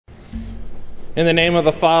In the name of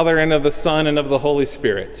the Father, and of the Son, and of the Holy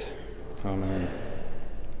Spirit. Amen.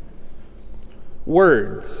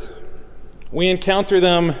 Words. We encounter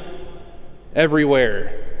them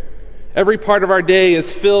everywhere. Every part of our day is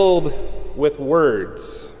filled with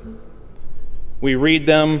words. We read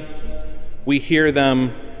them, we hear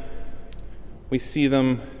them, we see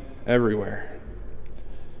them everywhere.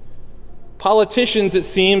 Politicians, it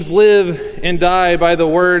seems, live and die by the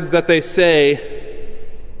words that they say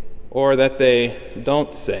or that they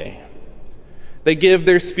don't say. They give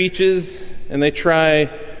their speeches and they try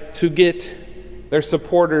to get their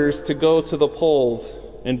supporters to go to the polls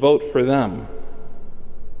and vote for them.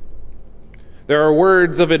 There are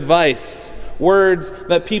words of advice, words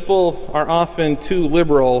that people are often too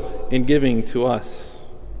liberal in giving to us.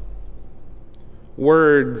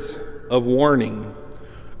 Words of warning,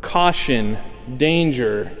 caution,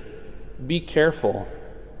 danger, be careful.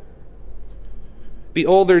 The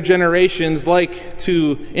older generations like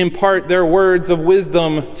to impart their words of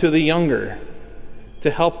wisdom to the younger, to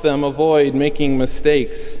help them avoid making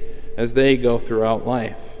mistakes as they go throughout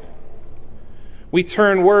life. We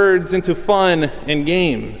turn words into fun and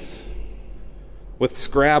games with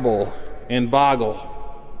Scrabble and Boggle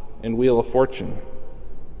and Wheel of Fortune.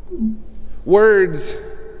 Words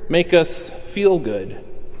make us feel good.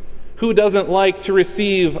 Who doesn't like to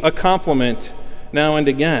receive a compliment now and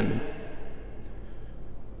again?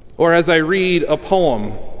 Or as I read a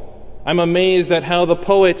poem, I'm amazed at how the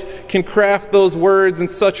poet can craft those words in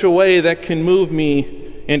such a way that can move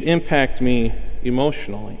me and impact me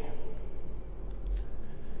emotionally.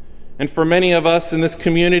 And for many of us in this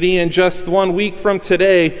community, in just 1 week from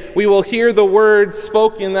today, we will hear the words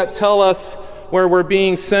spoken that tell us where we're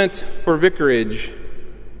being sent for vicarage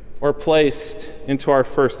or placed into our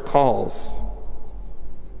first calls.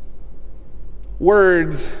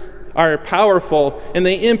 Words are powerful, and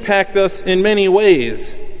they impact us in many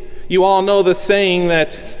ways. You all know the saying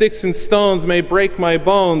that sticks and stones may break my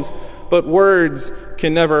bones, but words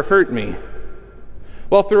can never hurt me.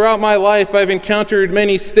 Well, throughout my life, I've encountered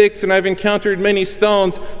many sticks and I've encountered many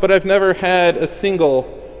stones, but I've never had a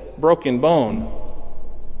single broken bone.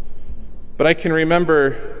 But I can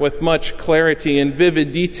remember with much clarity and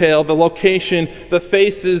vivid detail the location, the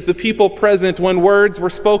faces, the people present when words were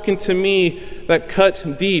spoken to me that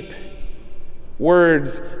cut deep.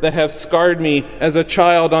 Words that have scarred me as a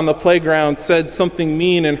child on the playground said something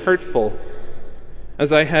mean and hurtful,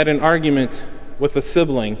 as I had an argument with a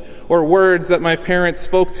sibling, or words that my parents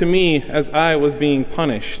spoke to me as I was being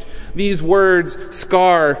punished. These words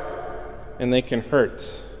scar and they can hurt.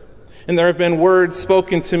 And there have been words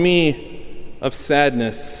spoken to me of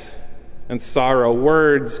sadness and sorrow,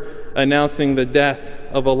 words announcing the death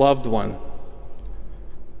of a loved one,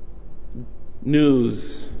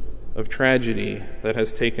 news of tragedy that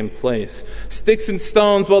has taken place. Sticks and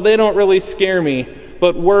stones, well, they don't really scare me,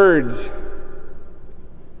 but words,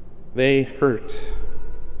 they hurt.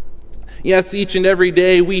 Yes, each and every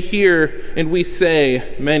day we hear and we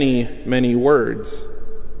say many, many words.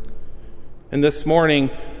 And this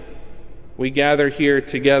morning, we gather here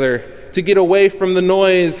together to get away from the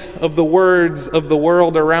noise of the words of the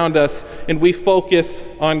world around us, and we focus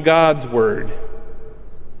on God's Word.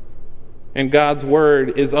 And God's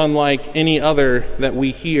Word is unlike any other that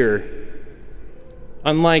we hear,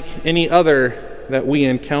 unlike any other that we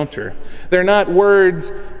encounter. They're not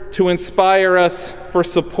words to inspire us for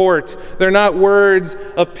support. They're not words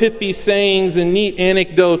of pithy sayings and neat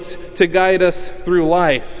anecdotes to guide us through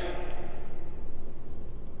life.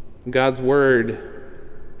 God's Word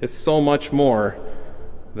is so much more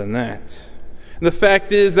than that. And the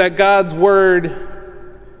fact is that God's Word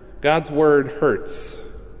hurts.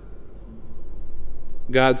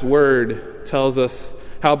 God's Word tells us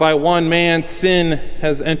how by one man sin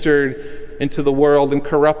has entered into the world and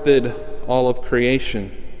corrupted all of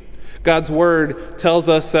creation. God's Word tells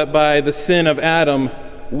us that by the sin of Adam,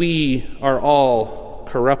 we are all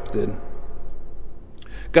corrupted.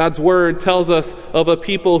 God's Word tells us of a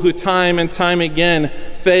people who time and time again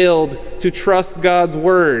failed to trust God's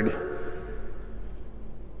Word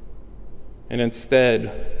and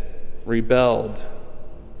instead rebelled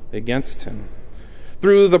against Him.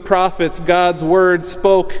 Through the prophets, God's Word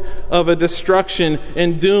spoke of a destruction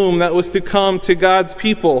and doom that was to come to God's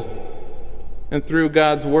people. And through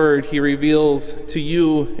God's Word, He reveals to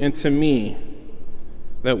you and to me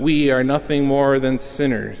that we are nothing more than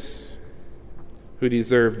sinners who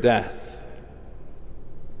deserve death.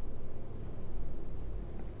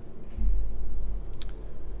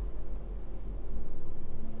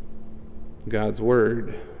 God's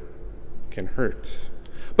Word can hurt.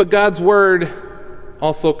 But God's Word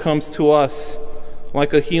also comes to us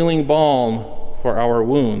like a healing balm for our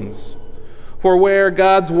wounds. For where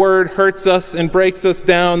God's word hurts us and breaks us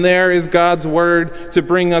down, there is God's word to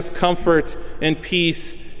bring us comfort and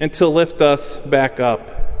peace and to lift us back up.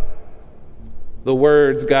 The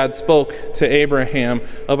words God spoke to Abraham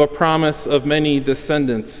of a promise of many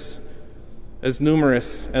descendants, as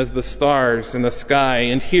numerous as the stars in the sky,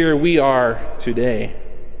 and here we are today.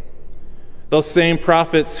 Those same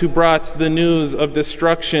prophets who brought the news of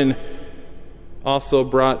destruction also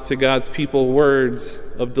brought to God's people words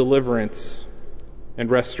of deliverance and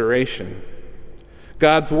restoration.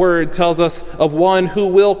 God's word tells us of one who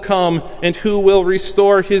will come and who will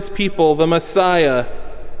restore his people, the Messiah,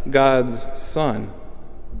 God's Son.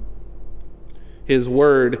 His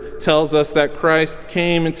word tells us that Christ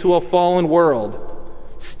came into a fallen world,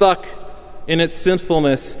 stuck in its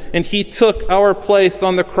sinfulness, and he took our place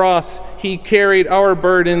on the cross. He carried our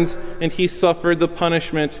burdens, and he suffered the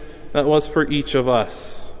punishment that was for each of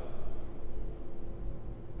us.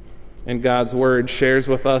 And God's word shares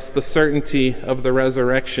with us the certainty of the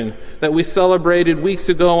resurrection that we celebrated weeks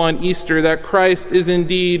ago on Easter, that Christ is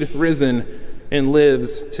indeed risen and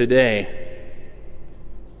lives today.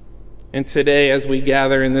 And today, as we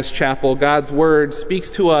gather in this chapel, God's word speaks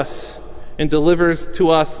to us and delivers to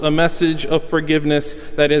us a message of forgiveness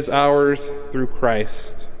that is ours through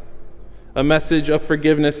Christ. A message of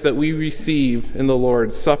forgiveness that we receive in the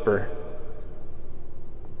Lord's Supper.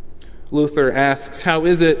 Luther asks, how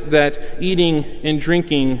is it that eating and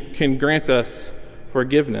drinking can grant us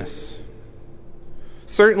forgiveness?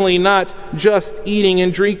 Certainly not just eating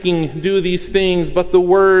and drinking do these things, but the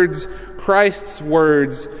words, Christ's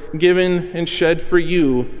words, given and shed for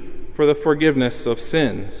you for the forgiveness of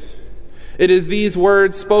sins. It is these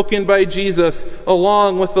words spoken by Jesus,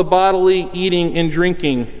 along with the bodily eating and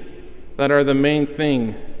drinking, that are the main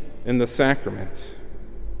thing in the sacrament.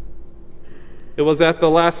 It was at the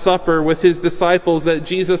Last Supper with his disciples that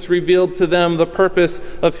Jesus revealed to them the purpose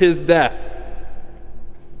of his death,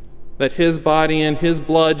 that his body and his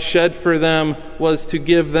blood shed for them was to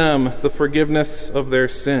give them the forgiveness of their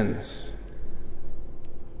sins.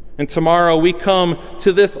 And tomorrow we come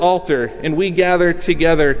to this altar and we gather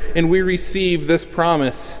together and we receive this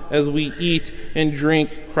promise as we eat and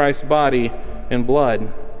drink Christ's body and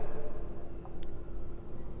blood.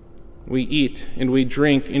 We eat and we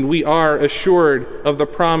drink and we are assured of the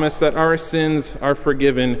promise that our sins are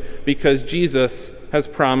forgiven because Jesus has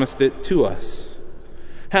promised it to us.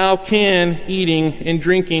 How can eating and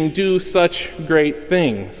drinking do such great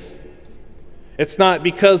things? It's not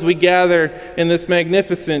because we gather in this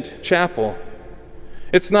magnificent chapel.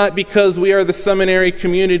 It's not because we are the seminary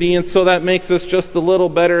community and so that makes us just a little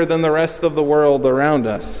better than the rest of the world around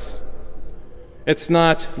us. It's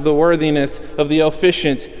not the worthiness of the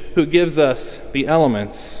officiant who gives us the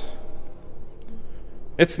elements.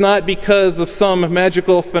 It's not because of some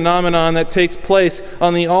magical phenomenon that takes place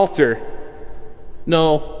on the altar.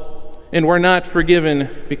 No, and we're not forgiven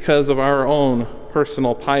because of our own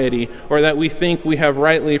personal piety or that we think we have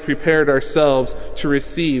rightly prepared ourselves to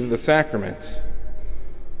receive the sacrament.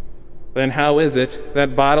 Then how is it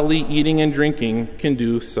that bodily eating and drinking can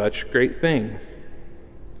do such great things?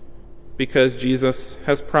 Because Jesus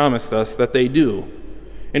has promised us that they do.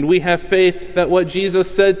 And we have faith that what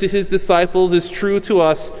Jesus said to his disciples is true to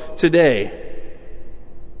us today.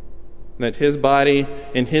 That his body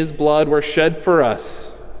and his blood were shed for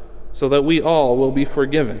us so that we all will be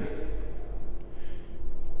forgiven.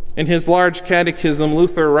 In his large catechism,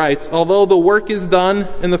 Luther writes, although the work is done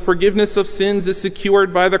and the forgiveness of sins is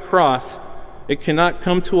secured by the cross, it cannot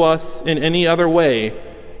come to us in any other way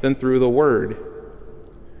than through the word.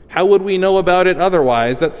 How would we know about it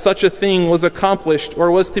otherwise, that such a thing was accomplished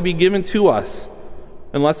or was to be given to us,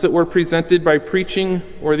 unless it were presented by preaching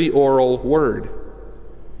or the oral word?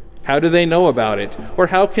 How do they know about it? Or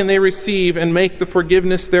how can they receive and make the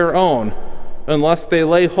forgiveness their own, unless they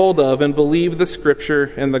lay hold of and believe the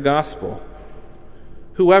Scripture and the gospel?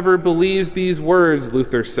 Whoever believes these words,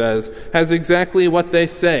 Luther says, has exactly what they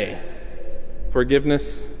say,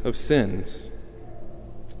 forgiveness of sins.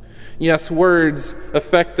 Yes, words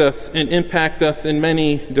affect us and impact us in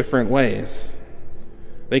many different ways.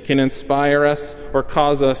 They can inspire us or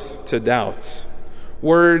cause us to doubt.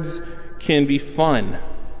 Words can be fun.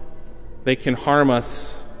 They can harm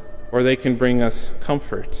us or they can bring us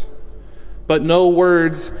comfort. But no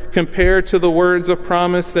words compare to the words of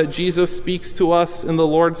promise that Jesus speaks to us in the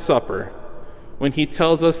Lord's Supper when he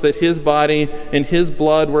tells us that his body and his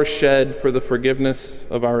blood were shed for the forgiveness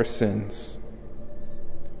of our sins.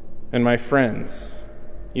 And my friends,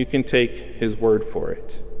 you can take his word for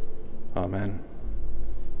it. Amen.